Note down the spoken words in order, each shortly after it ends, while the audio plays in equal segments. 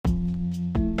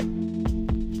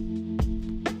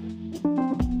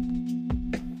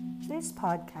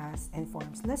podcast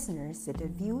informs listeners that the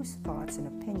views, thoughts, and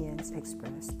opinions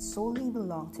expressed solely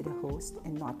belong to the host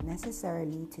and not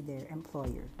necessarily to their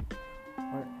employer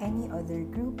or any other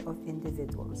group of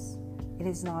individuals. It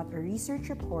is not a research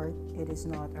report, it is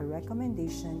not a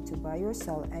recommendation to buy or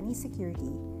sell any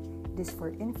security. It is for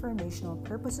informational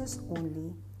purposes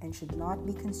only and should not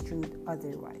be construed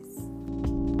otherwise.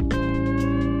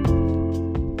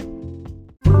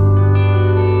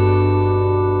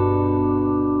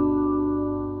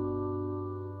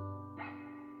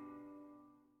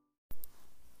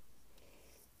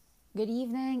 Good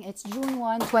evening. It's June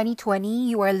 1, 2020.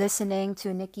 You are listening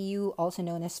to Nikki Yu, also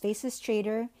known as Faces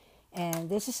Trader. And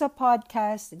this is a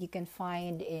podcast that you can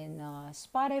find in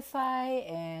Spotify.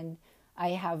 And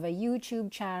I have a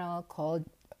YouTube channel called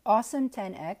Awesome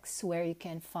 10X where you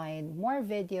can find more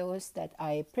videos that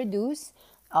I produce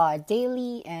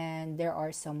daily. And there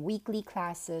are some weekly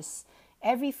classes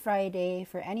every Friday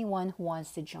for anyone who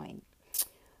wants to join.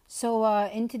 So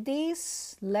in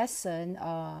today's lesson,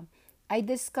 I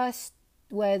discussed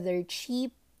whether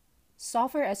cheap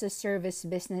software as a service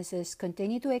businesses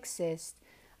continue to exist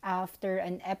after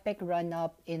an epic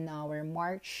run-up in our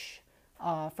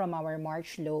from our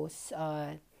March lows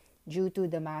due to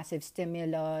the massive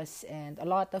stimulus and a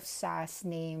lot of SaaS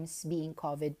names being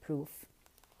COVID-proof.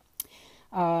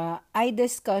 I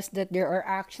discussed that there are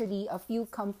actually a few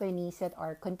companies that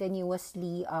are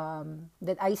continuously,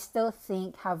 that I still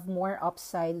think have more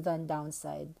upside than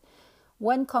downside.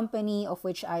 One company of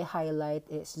which I highlight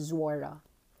is Zuora.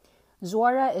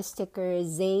 Zuora is ticker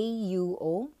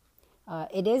ZUO.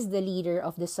 It is the leader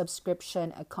of the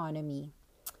subscription economy.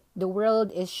 The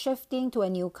world is shifting to a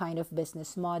new kind of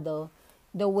business model.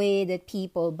 The way that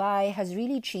people buy has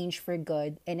really changed for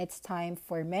good, and it's time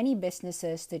for many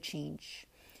businesses to change.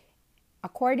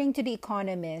 According to The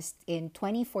Economist, in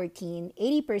 2014,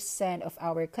 80% of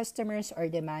our customers are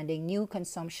demanding new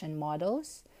consumption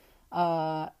models.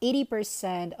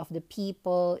 80% of the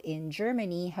people in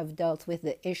Germany have dealt with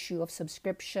the issue of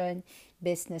subscription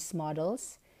business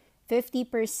models.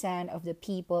 50% of the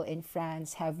people in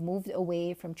France have moved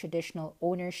away from traditional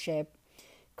ownership.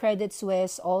 Credit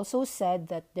Suisse also said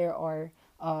that there are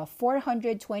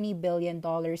 $420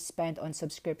 billion spent on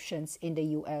subscriptions in the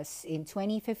US in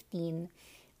 2015,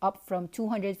 up from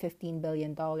 $215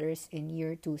 billion in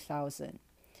year 2000.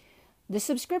 The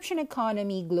subscription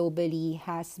economy globally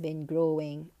has been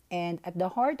growing, and at the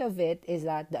heart of it is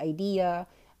that the idea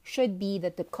should be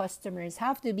that the customers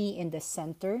have to be in the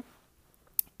center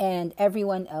and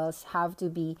everyone else have to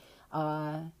be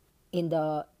in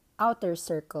the outer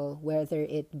circle, whether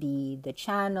it be the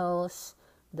channels,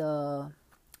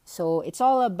 so it's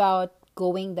all about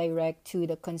going direct to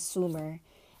the consumer.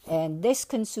 And this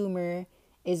consumer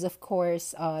is, of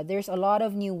course, there's a lot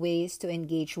of new ways to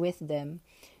engage with them.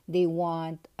 They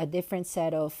want a different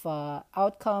set of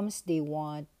outcomes. They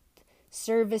want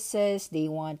services. They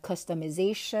want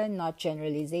customization, not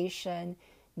generalization.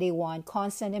 They want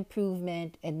constant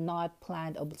improvement and not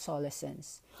planned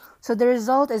obsolescence. So the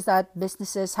result is that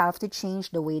businesses have to change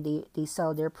the way they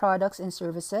sell their products and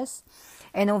services.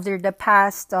 And over the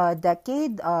past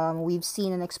decade, we've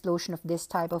seen an explosion of this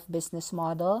type of business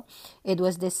model. It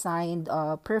was designed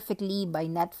perfectly by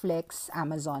Netflix,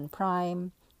 Amazon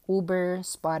Prime, Uber,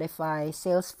 Spotify,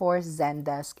 Salesforce,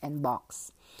 Zendesk, and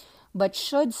Box. But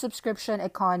should subscription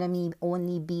economy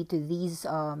only be to these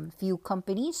few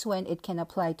companies when it can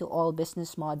apply to all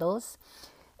business models?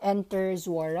 Enter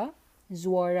Zuora.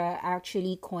 Zuora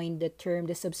actually coined the term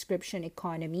the subscription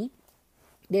economy.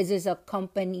 This is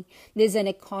an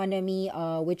economy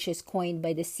which is coined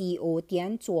by the CEO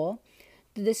Tian Zuo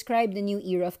to describe the new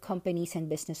era of companies and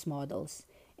business models.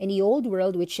 In the old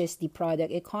world, which is the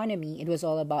product economy, it was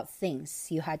all about things.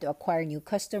 You had to acquire new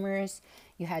customers,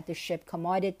 you had to ship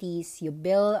commodities, you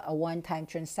bill a one-time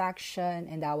transaction,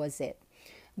 and that was it.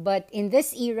 But in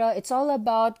this era, it's all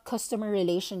about customer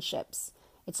relationships.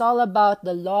 It's all about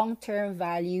the long-term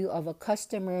value of a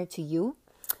customer to you.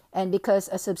 And because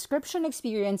a subscription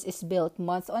experience is built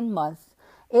month on month,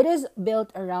 it is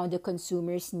built around the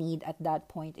consumer's need at that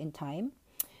point in time.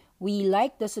 We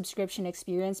like the subscription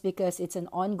experience because it's an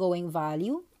ongoing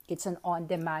value. It's an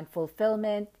on-demand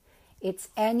fulfillment. It's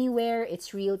anywhere.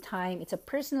 It's real-time. It's a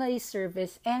personalized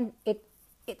service. And it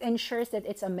ensures that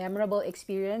it's a memorable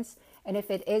experience. And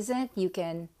if it isn't, you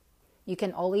can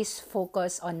always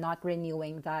focus on not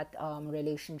renewing that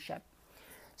relationship.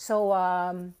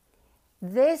 So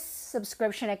this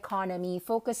subscription economy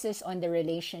focuses on the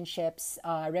relationships,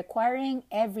 requiring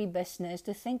every business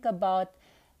to think about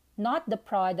not the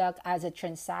product as a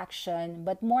transaction,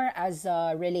 but more as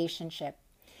a relationship.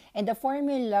 And the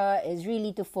formula is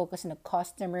really to focus on the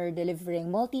customer,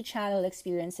 delivering multi channel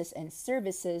experiences and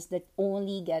services that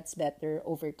only gets better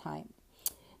over time.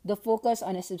 The focus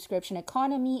on a subscription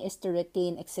economy is to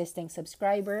retain existing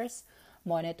subscribers,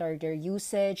 monitor their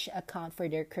usage, account for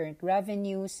their current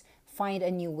revenues, find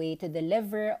a new way to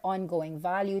deliver ongoing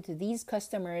value to these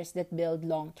customers that build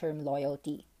long term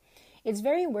loyalty. It's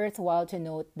very worthwhile to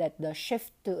note that the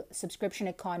shift to subscription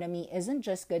economy isn't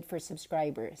just good for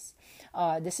subscribers.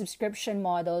 The subscription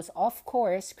models, of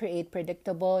course, create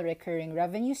predictable recurring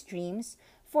revenue streams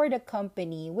for the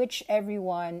company, which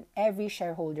every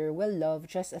shareholder will love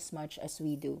just as much as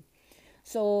we do.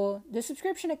 So, the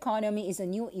subscription economy is a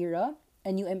new era,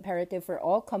 a new imperative for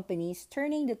all companies,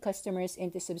 turning the customers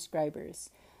into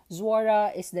subscribers.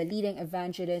 Zuora is the leading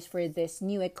evangelist for this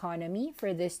new economy,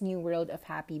 for this new world of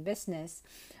happy business.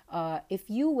 If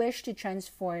you wish to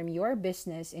transform your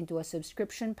business into a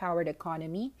subscription powered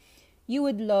economy, you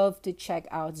would love to check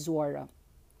out Zuora.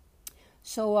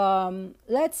 So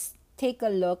let's take a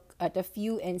look at a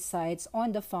few insights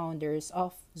on the founders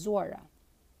of Zuora.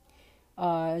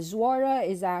 Zuora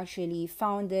is actually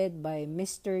founded by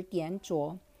Mr. Tian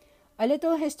Zuo. A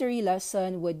little history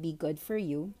lesson would be good for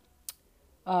you.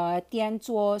 Tian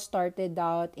Zuo started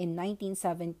out in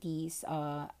 1970s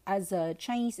as a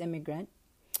Chinese immigrant.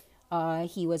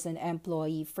 He was an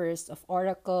employee first of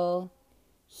Oracle.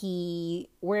 He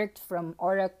worked from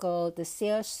Oracle to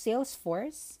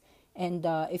Salesforce. And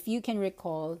if you can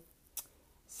recall,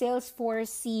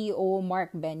 Salesforce CEO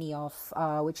Mark Benioff,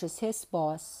 which is his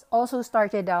boss, also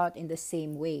started out in the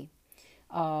same way.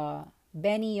 Mark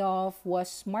Benioff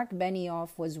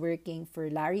was working for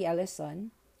Larry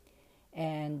Ellison,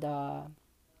 and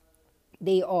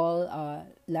they all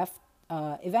left.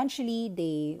 Eventually,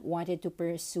 they wanted to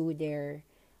pursue their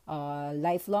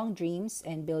lifelong dreams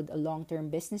and build a long-term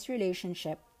business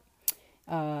relationship.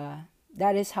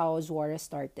 That is how Zuora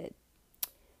started.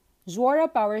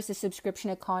 Zuora powers the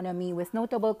subscription economy with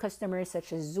notable customers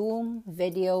such as Zoom,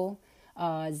 Video,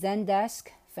 Zendesk,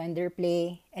 Fender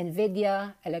Play,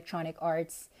 Nvidia, Electronic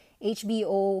Arts,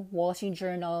 HBO, Wall Street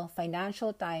Journal,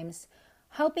 Financial Times,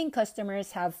 helping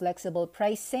customers have flexible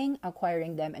pricing,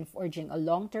 acquiring them, and forging a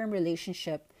long-term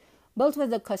relationship built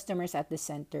with the customers at the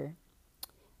center.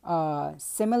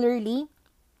 Similarly,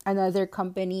 another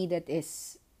company that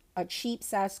is a cheap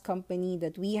SaaS company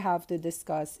that we have to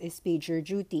discuss is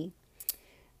PagerDuty.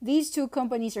 These two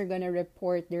companies are going to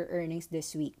report their earnings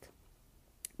this week.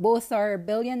 Both are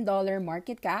billion-dollar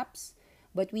market caps,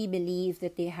 but we believe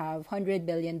that they have $100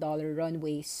 billion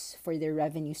runways for their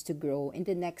revenues to grow in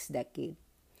the next decade.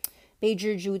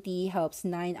 PagerDuty helps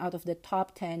 9 out of the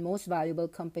top 10 most valuable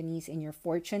companies in your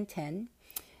Fortune 10.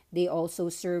 They also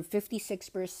serve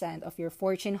 56% of your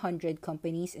Fortune 100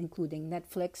 companies, including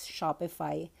Netflix,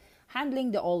 Shopify,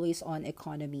 handling the always-on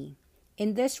economy.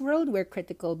 In this world where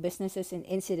critical businesses and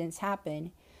incidents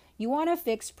happen, you want to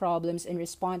fix problems and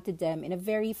respond to them in a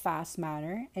very fast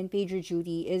manner, and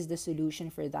PagerDuty is the solution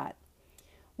for that.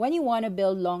 When you want to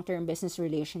build long-term business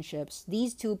relationships,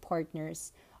 these two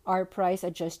partners are priced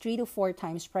at just 3 to 4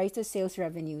 times price-to-sales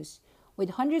revenues,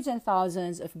 with hundreds and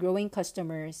thousands of growing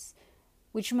customers,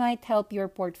 which might help your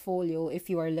portfolio if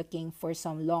you are looking for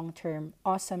some long-term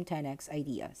awesome 10x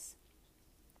ideas.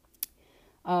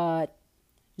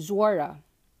 Zuora.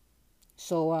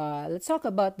 So let's talk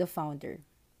about the founder.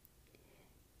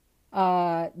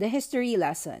 The history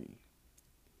lesson.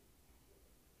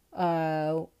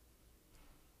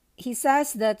 He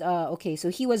says that, so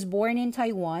he was born in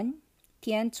Taiwan.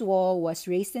 Tian Zuo was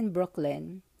raised in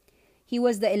Brooklyn. He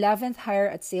was the 11th hire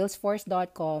at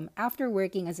Salesforce.com after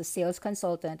working as a sales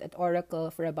consultant at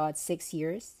Oracle for about 6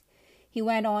 years. He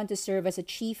went on to serve as a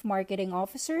chief marketing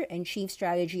officer and chief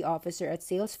strategy officer at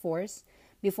Salesforce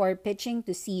before pitching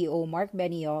to CEO Mark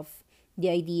Benioff the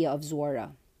idea of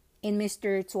Zuora. In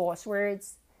Mr. Zuo's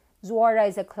words, Zuora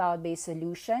is a cloud-based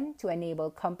solution to enable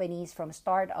companies from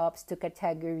startups to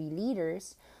category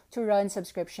leaders to run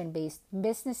subscription-based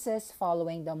businesses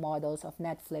following the models of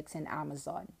Netflix and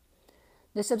Amazon.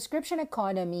 The subscription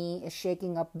economy is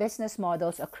shaking up business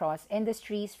models across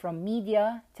industries from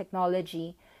media,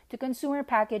 technology, to consumer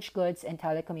packaged goods and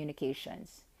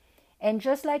telecommunications. And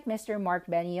just like Mr. Mark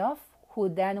Benioff, who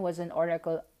then was an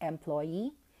Oracle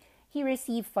employee, who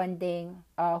received funding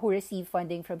from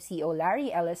CEO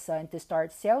Larry Ellison to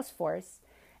start Salesforce,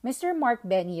 Mr. Mark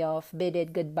Benioff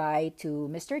bidded goodbye to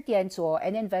Mr. Tian Zuo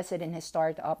and invested in his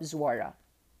startup Zuora.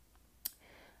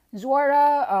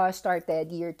 Zuora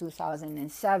started year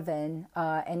 2007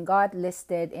 and got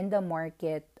listed in the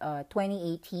market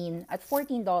 2018 at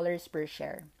 $14 per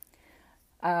share.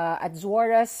 At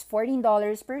Zuora's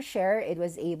 $14 per share, it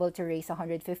was able to raise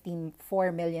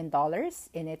 $154 million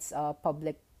in its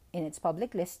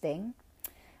public listing.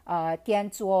 Tian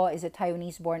Zuo is a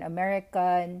Taiwanese-born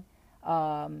American.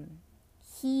 Um,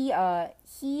 he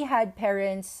had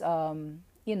parents.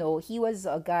 He was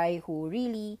a guy who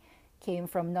really came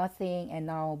from nothing and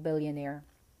now billionaire.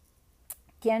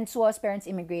 Tian Zuo's parents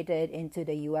immigrated into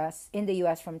the U.S.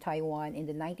 from Taiwan in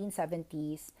the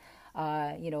 1970s.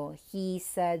 He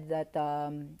said that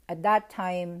at that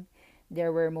time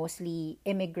there were mostly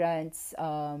immigrants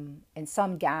and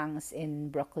some gangs in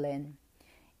Brooklyn.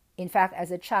 In fact,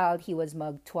 as a child, he was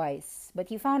mugged twice, but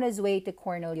he found his way to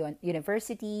Cornell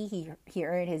University. He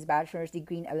earned his bachelor's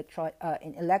degree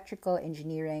in electrical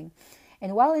engineering.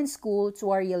 And while in school,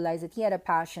 Tua realized that he had a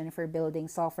passion for building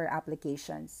software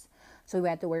applications. So he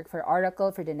went to work for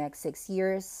Oracle for the next 6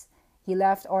 years. He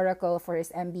left Oracle for his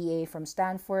MBA from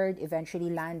Stanford, eventually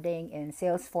landing in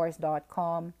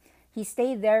Salesforce.com. He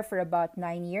stayed there for about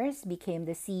 9 years, became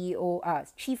the CEO,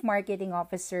 Chief Marketing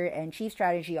Officer, and Chief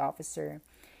Strategy Officer.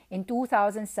 In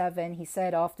 2007, he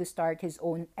set off to start his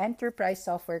own enterprise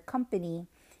software company.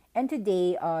 And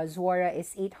today, Zuora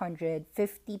is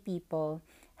 850 people,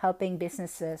 helping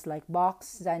businesses like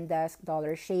Box, Zendesk,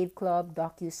 Dollar Shave Club,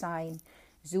 DocuSign,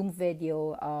 Zoom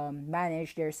Video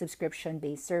manage their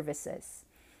subscription-based services.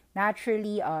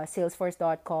 Naturally,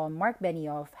 Salesforce.com, Mark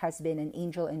Benioff, has been an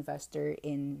angel investor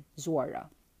in Zuora.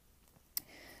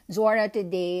 Zuora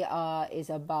today is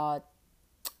about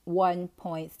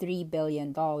 $1.3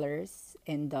 billion.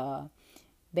 And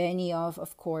Benioff,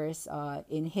 of course,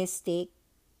 in his stake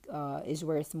is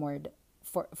worth more.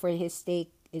 For his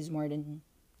stake is more than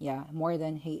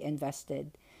he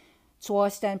invested.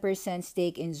 Zuo's 10%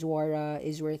 stake in Zuora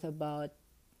is worth about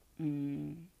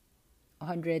 $100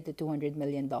 to $200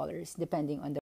 million, depending on the